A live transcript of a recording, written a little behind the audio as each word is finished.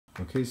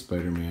Okay,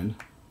 Spider-Man.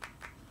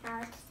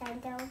 Now it's time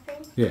to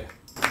open? Yeah.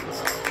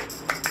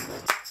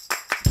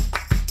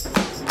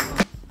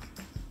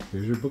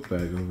 Here's your book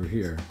bag over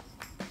here.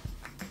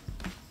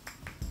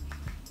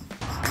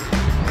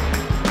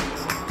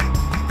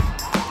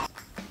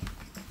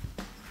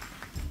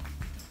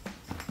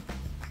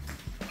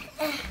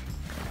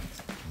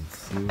 Let's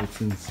see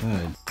what's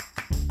inside.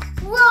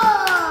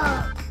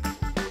 Whoa!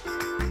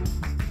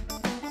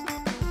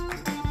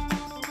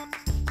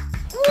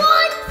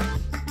 What?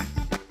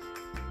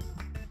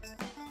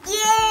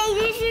 Yay,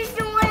 this is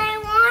the one I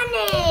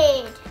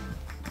wanted!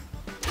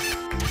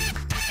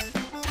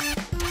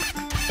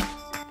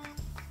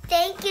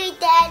 Thank you,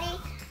 Daddy.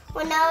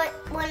 When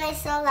I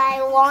saw that,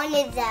 I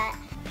wanted that.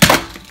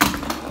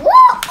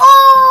 Whoa!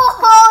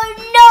 Oh,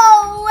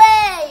 no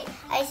way!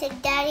 I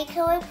said, Daddy,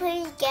 can we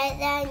please get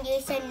that? And you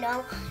said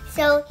no.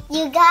 So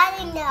you got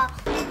it now.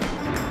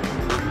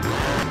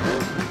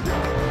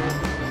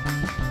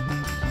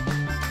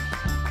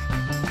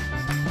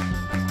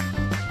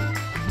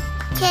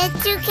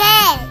 Kids to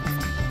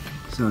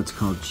kids. So it's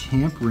called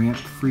Champ Ramp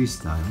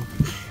Freestyle.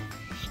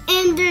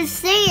 And there's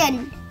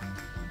sand.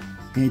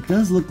 And it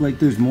does look like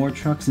there's more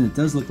trucks and it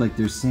does look like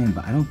there's sand,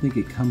 but I don't think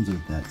it comes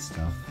with that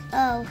stuff.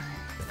 Oh.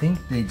 I think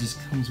it just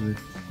comes with...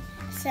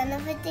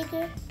 Son-Uva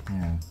digger?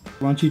 Yeah.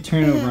 Why don't you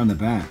turn it over on the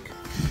back?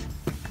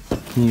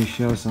 Can you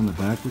show us on the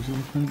back what you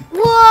look like?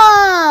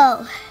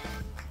 Whoa!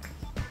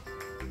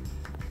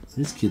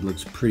 This kid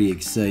looks pretty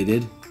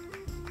excited.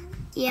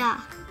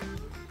 Yeah.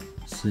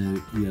 So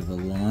you have a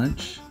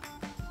launch.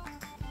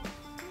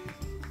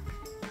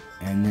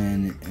 And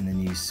then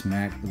you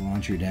smack the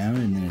launcher down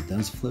and then it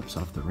does flips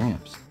off the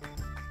ramps.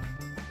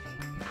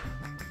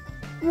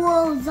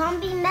 Whoa,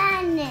 Zombie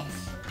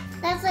Madness.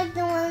 That's like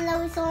the one that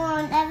we saw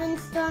on Evan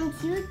Storm's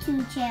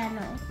YouTube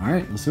channel.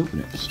 Alright, let's open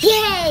it.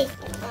 Yay!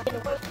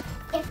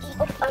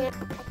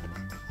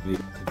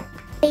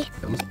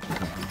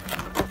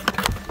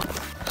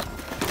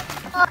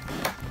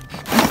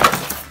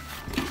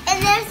 And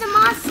there's the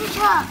monster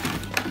truck.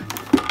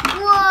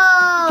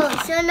 Whoa,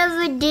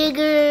 Son-Uva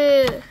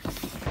digger.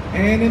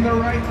 And in the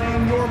right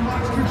lane, your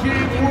Monster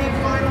Jam World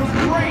Finals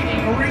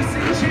reigning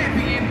racing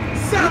champion,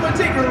 Son-Uva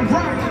digger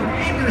Ryan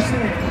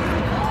Anderson.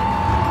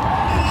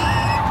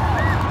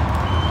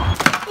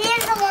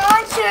 Here's the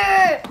launcher.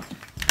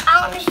 I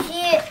want to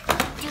see it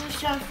do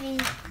something.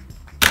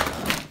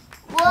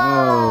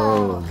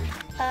 Whoa.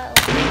 Oh.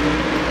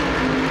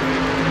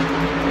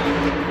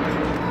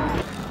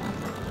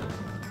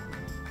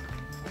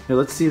 Here,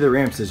 let's see the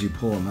ramps as you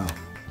pull them out.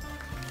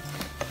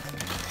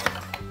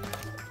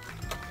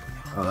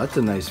 Oh, that's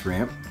a nice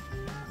ramp.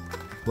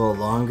 A little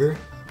longer.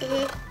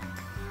 The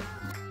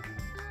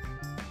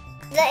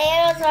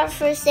arrows are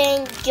for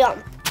saying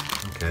jump.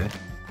 Okay.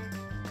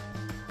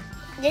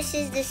 This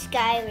is the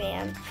sky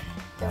ramp,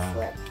 the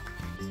flip.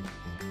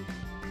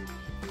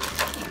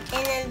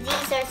 And then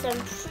these are some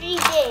pretty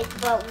big,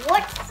 but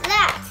what's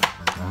that?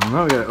 I don't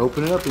know, we gotta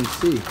open it up and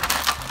see.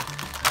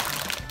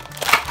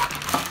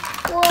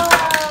 Whoa.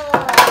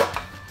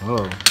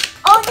 Oh.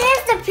 Oh,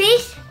 there's the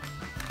piece.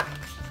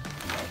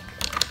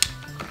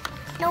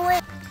 No way.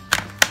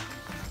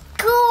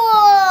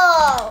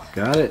 Cool.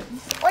 Got it.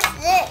 What's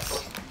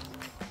this?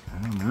 I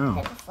don't know.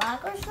 Like a flag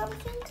or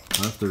something?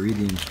 I'll have to read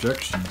the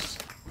instructions.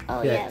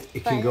 Oh, yeah.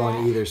 It can go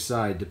on either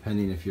side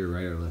depending if you're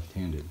right or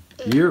left-handed.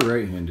 You're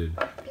right-handed.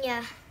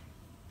 Yeah.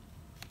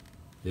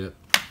 Yep.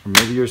 Or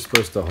maybe you're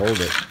supposed to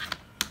hold it.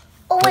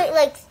 Oh, wait,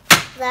 like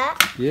that?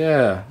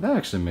 Yeah, that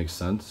actually makes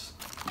sense.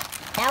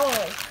 That one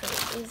was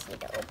pretty easy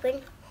to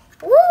open.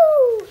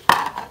 Woo!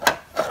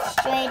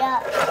 Straight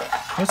up.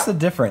 What's the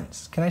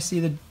difference? Can I see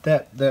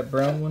that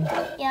brown one?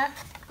 Yeah.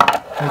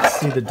 Let's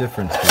see the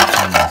difference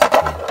between these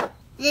two.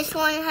 This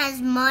one has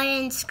mud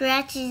and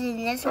scratches, and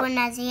this one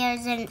has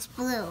hairs and it's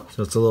blue.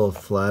 So it's a little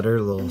flatter,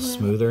 a little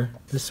smoother.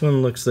 This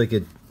one looks like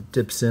it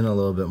dips in a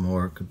little bit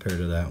more compared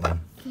to that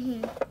one.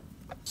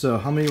 So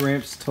how many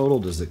ramps total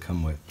does it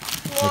come with?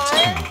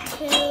 1,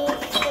 2,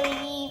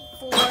 3,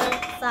 4,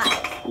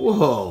 5.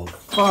 Whoa,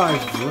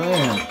 5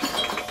 ramps.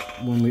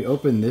 When we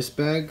open this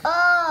bag,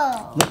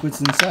 Oh! look what's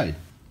inside.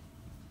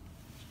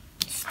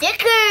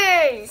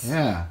 Stickers!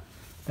 Yeah,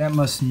 that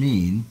must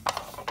mean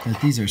that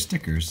these are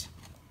stickers.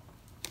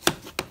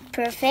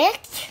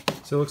 Perfect.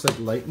 So it looks like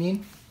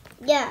lightning.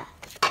 Yeah.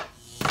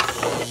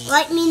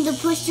 Like me to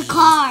push the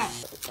car.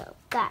 So,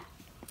 got.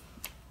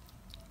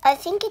 I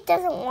think it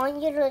doesn't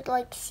want you to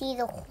like see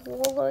the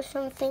hole or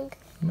something.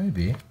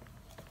 Maybe.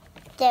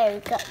 There we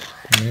go.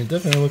 I mean, it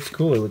definitely looks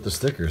cooler with the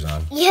stickers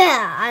on.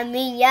 Yeah, I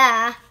mean,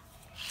 yeah.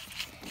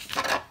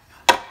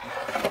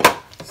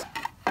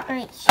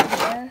 Right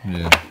here.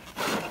 Yeah.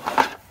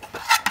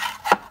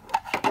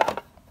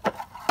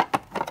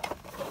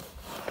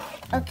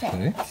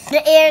 Okay.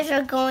 The ears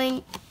are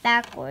going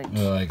backwards.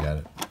 Oh, I got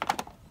it.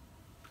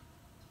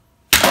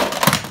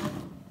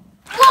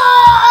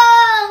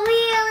 Whoa!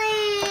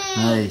 Really?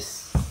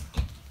 Nice.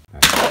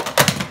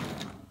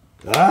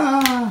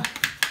 Ah!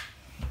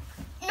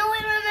 No, we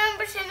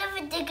remember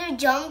Son-Uva digger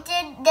jumped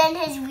it, then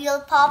his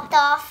wheel popped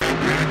off.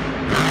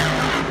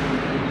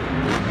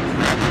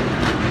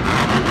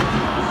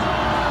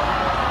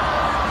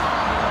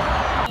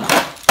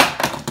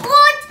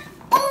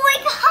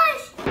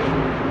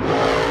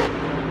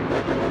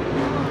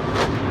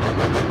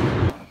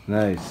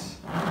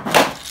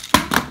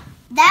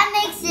 That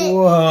makes it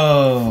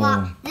Whoa.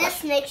 fly.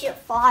 This makes it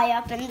fly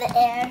up in the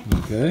air.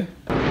 Okay.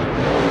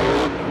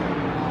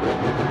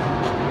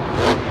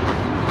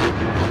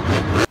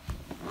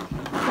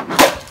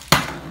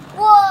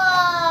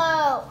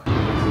 Whoa!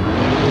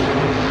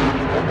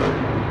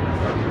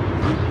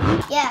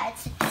 Yeah,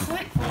 it's a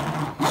trick wheel.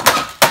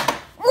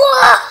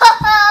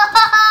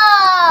 Whoa!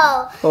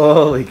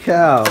 Holy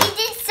cow. He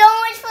did so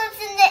much flips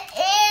in the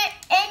air,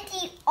 and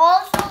he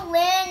also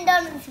landed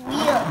on his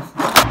wheels.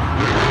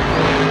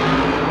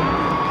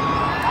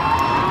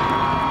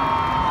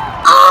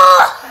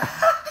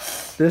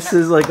 This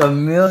is like a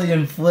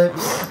million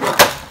flips.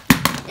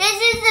 This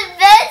is the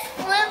best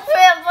flip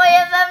ramp I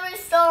have ever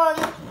seen.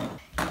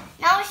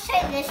 Now let's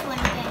try this one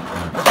again.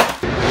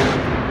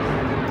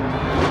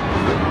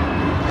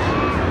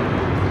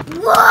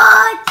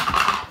 What?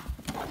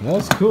 That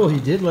was cool. He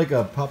did like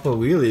a Papa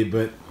Wheelie,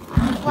 but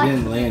he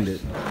didn't land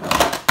it.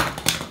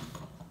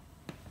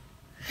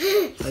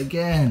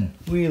 Again,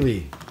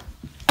 wheelie.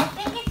 I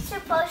think it's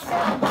supposed to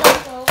jump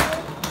over.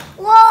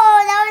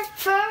 Whoa, that was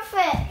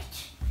perfect.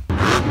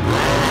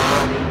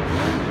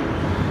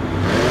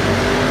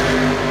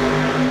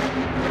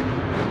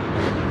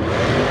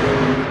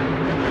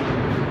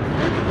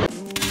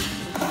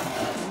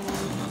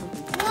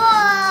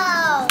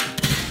 Whoa!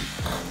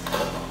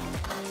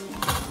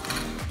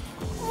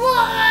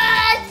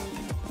 What?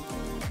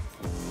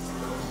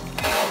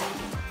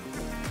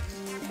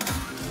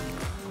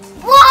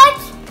 What?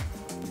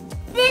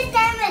 This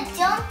time I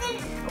jumped and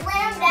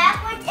landed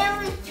backwards and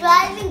was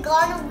driving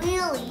on a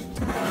wheelie.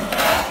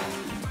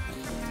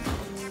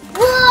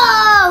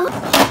 Whoa!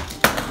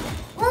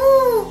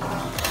 Ooh!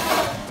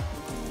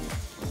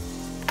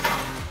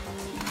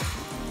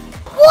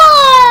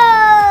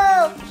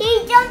 Whoa! He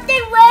jumped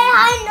in way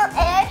high in the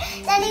air,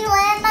 then he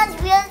landed on his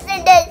wheels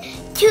and did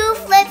 2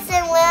 flips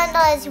and landed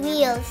on his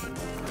wheels.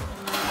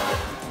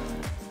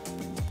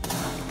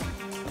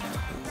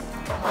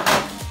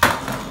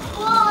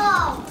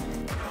 Whoa!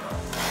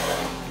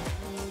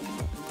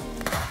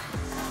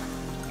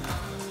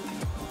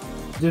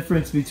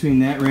 Difference between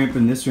that ramp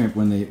and this ramp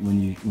when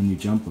you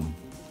jump them.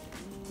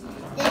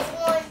 This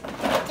one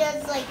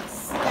does like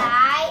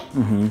sky,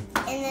 Mm-hmm.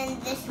 and then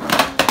this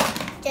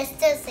one just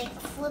does like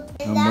flip.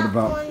 And What that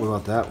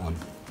about that one?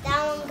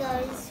 That one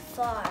goes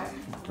far.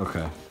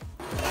 Okay.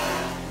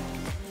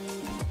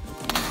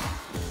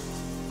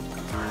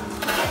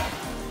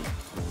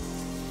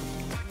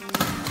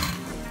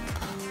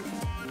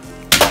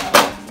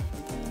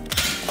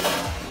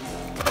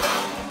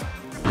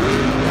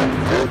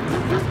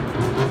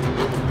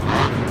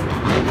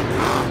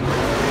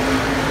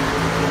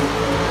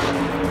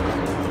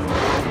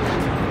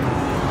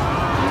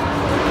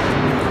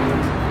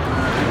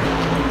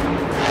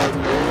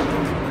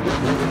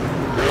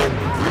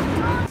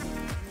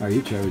 All right,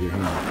 you try with your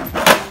hand.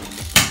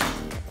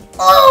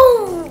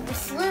 Oh,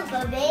 sloop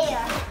a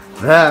bear.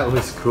 That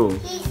was cool.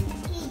 He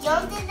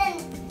jumped and then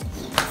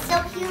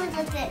so he was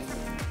like this.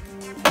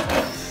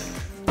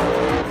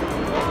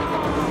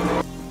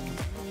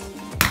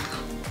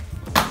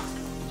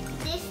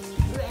 This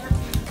ramp.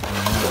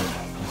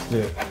 Let's do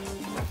it.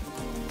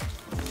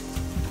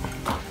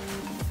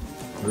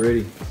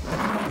 Ready?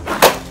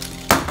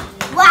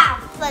 Wow,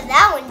 but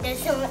that one does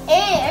some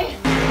air.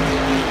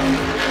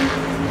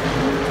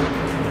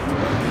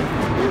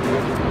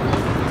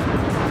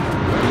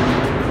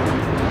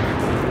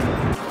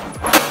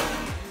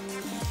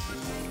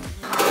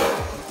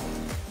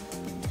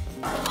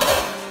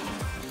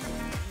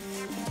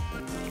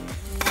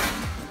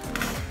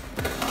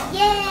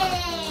 Yay!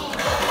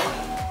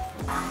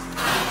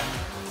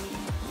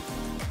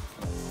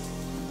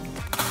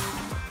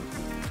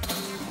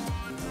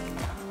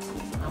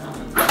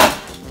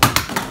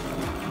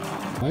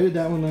 Why did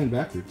that one land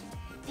backwards?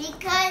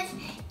 Because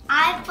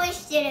I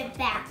pushed it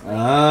back.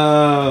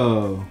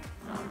 Oh.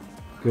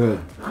 Good.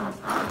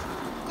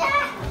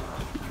 Dad,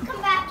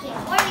 come back here.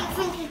 Where do you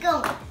think you're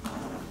going?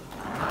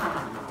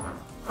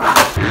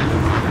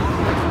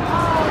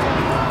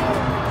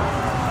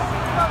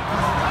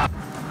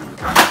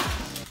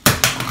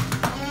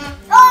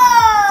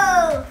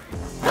 Oh!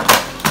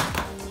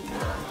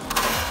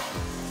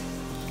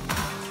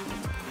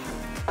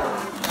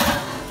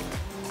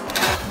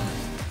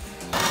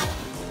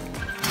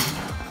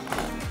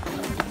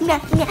 Yeah.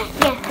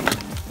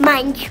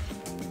 Mind you.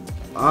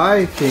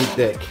 I think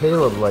that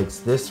Caleb likes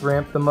this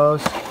ramp the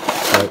most,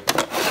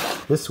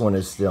 but this one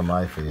is still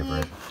my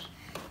favorite.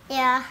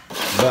 Yeah.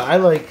 But I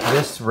like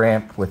this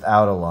ramp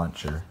without a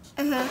launcher.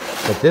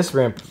 But this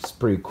ramp is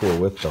pretty cool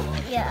with the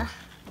launcher. Yeah.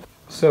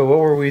 So what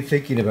were we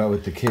thinking about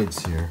with the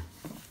kids here?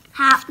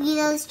 Hot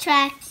Wheels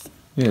tracks.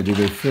 Yeah, do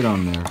they fit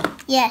on there?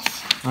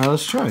 Yes. All right,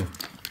 let's try.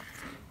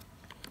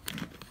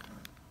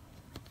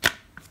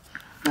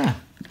 Yeah,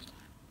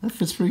 that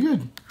fits pretty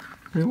good.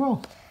 Pretty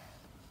well.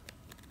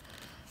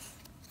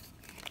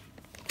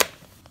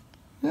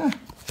 Yeah,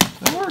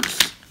 that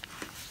works.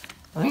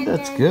 I think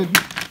that's good.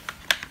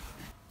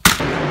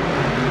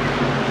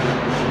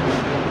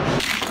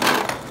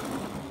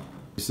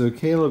 So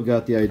Caleb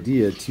got the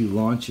idea to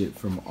launch it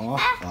from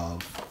off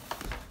of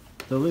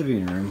the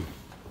living room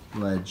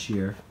ledge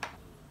here.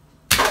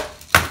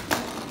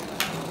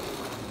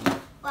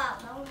 Wow,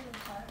 that was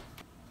hard.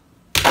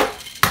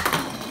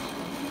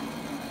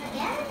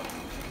 Again?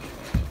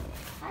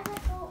 How did I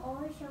go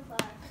over so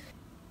far?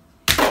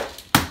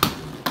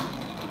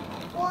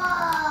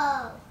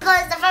 Whoa!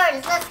 Goes the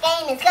furthest. Let's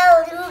game. Let's go.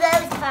 Who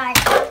goes the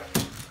farthest?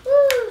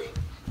 Woo!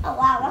 Oh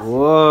wow, that's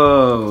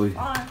Whoa!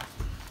 far.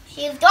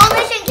 See if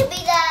Dalmatian can be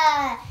the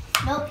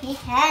he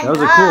can. That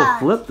was a cool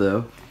flip,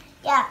 though.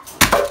 Yeah.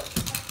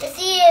 To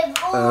see if.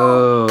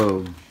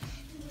 Oh.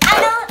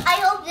 I know. I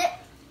hope that.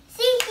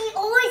 See, he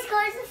always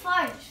goes the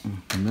farthest.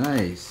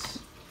 Nice.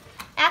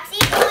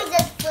 Actually, he always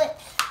does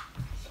flips.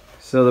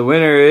 So the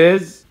winner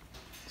is.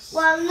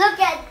 Well, look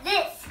at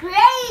this.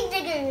 Grave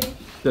digger.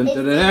 Dun,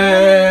 dun, dun,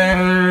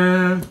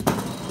 dun.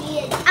 He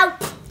is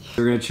out.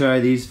 We're gonna try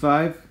these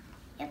 5.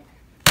 Yep.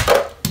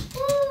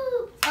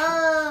 Woo.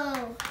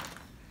 Oh.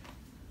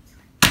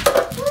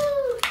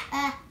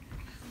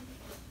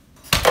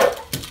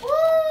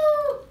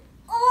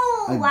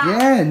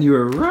 Again, wow. You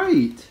were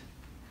right.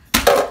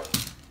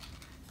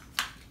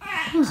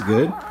 That was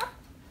good.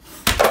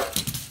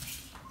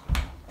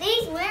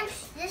 These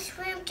ramps, this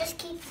ramp just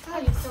keeps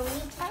turning, so we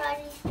need to try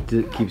these.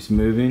 It keeps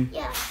moving?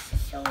 Yeah, it's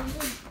just so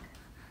moving.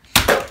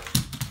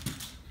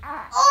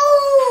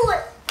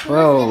 Oh!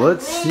 Oh,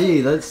 let's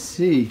see, let's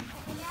see.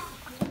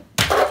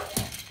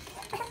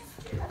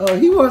 Oh,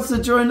 he wants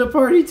to join the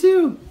party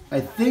too. I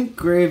think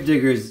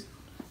Gravedigger's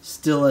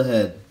still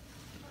ahead.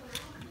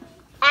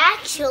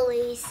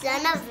 Actually,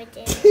 Son-Uva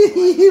did.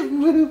 He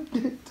moved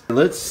it.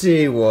 Let's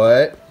see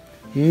what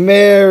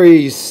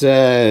Mary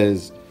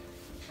says.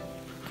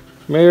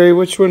 Mary,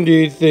 which one do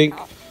you think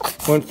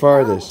went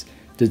farthest?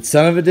 Did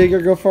Son-Uva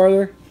Digger go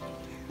farther?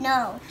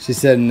 No. She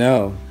said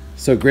no.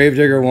 So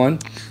Gravedigger won?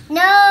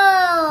 No.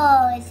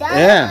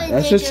 Yeah,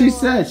 that's what she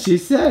said. She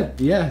said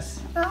yes.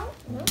 No,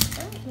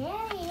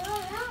 Mary, you're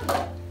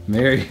wrong.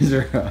 Mary's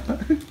wrong.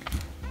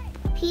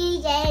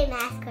 PJ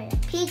Mascara.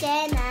 PJ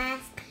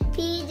Mask.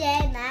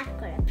 PJ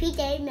Mascara.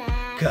 PJ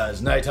Mask.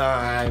 'Cause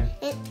nighttime.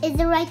 It is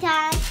the right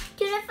time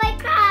to the fight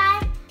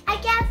crime. I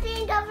can't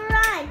think of a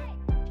rhyme.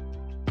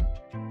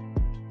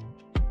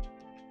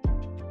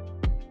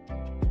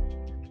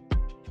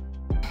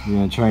 You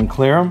want to try and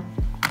clear them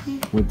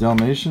with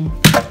Dalmatian?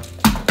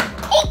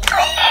 It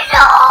cleared the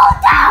whole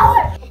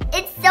tower.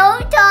 It's so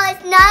tall.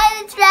 It's not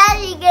even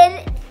trashing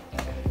it.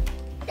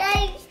 That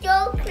is so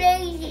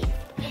crazy.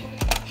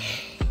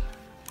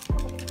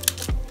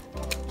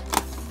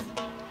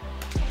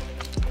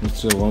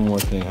 Let's do one more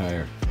thing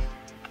higher.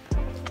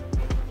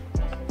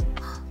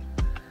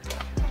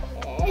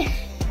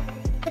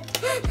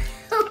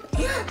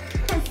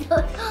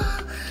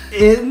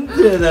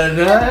 Into the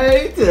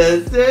night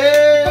to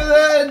save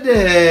the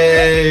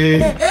day.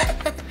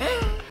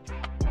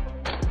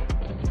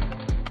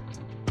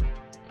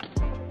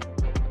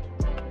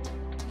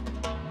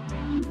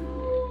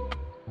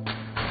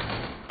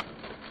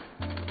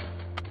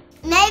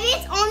 Maybe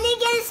it's only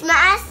gonna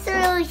smash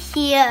through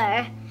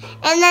here,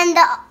 and then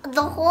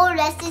the whole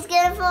rest is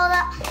gonna fall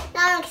out.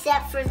 Not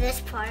except for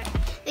this part,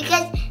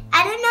 because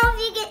I don't know if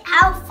you get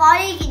how far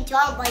you can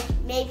jump. Like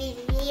maybe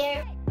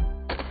here.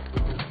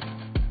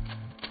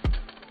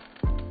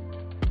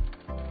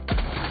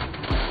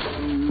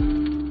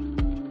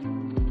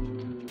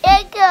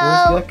 Gekko.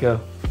 Where's Gekko?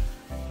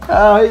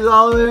 Oh, he's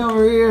all the way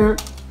over here.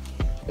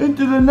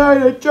 Into the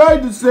night, I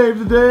tried to save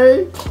the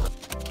day.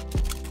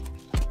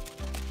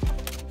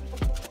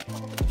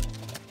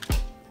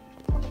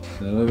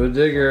 Son-Uva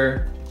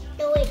Digger.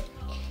 No, wait.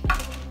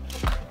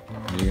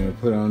 You're gonna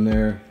put on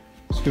there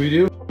Scooby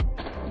Doo?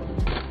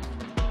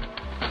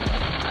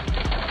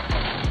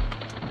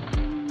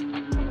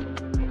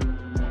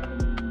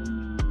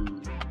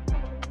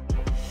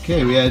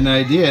 Okay, we had an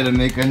idea to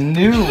make a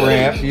new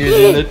ramp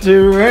using the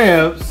 2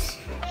 ramps.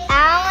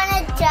 I want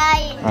to try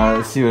it. Alright,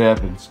 let's see what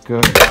happens. Go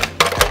ahead.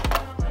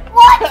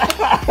 What?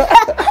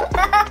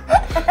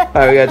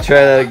 Alright, we gotta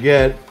try that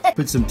again.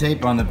 Put some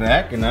tape on the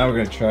back, and now we're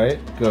gonna try it.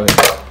 Go ahead.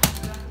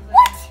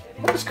 What?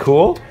 That was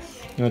cool.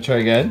 You wanna try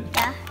again?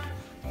 Yeah.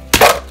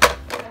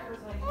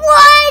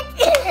 What?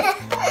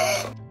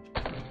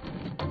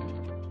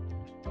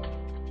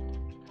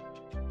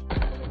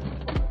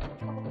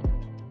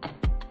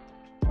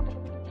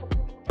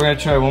 We're gonna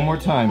try one more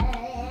time.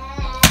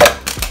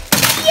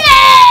 Yeah!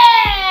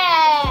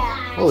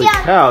 Holy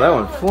cow, that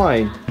went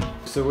flying.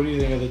 So what do you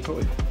think of the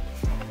toy?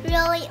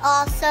 Really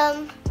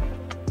awesome.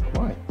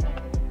 Why?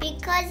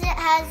 Because it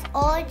has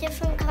all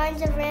different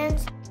kinds of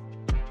ramps.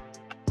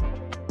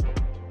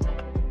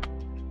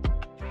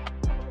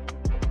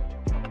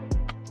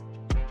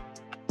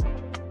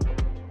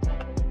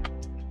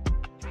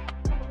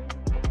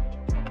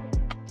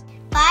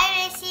 Bye,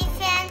 racing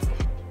fans.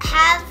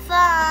 Have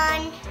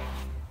fun.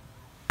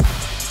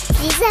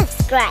 Please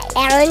subscribe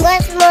and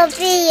watch more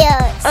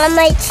videos on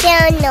my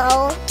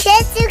channel.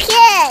 Kiss to kiss.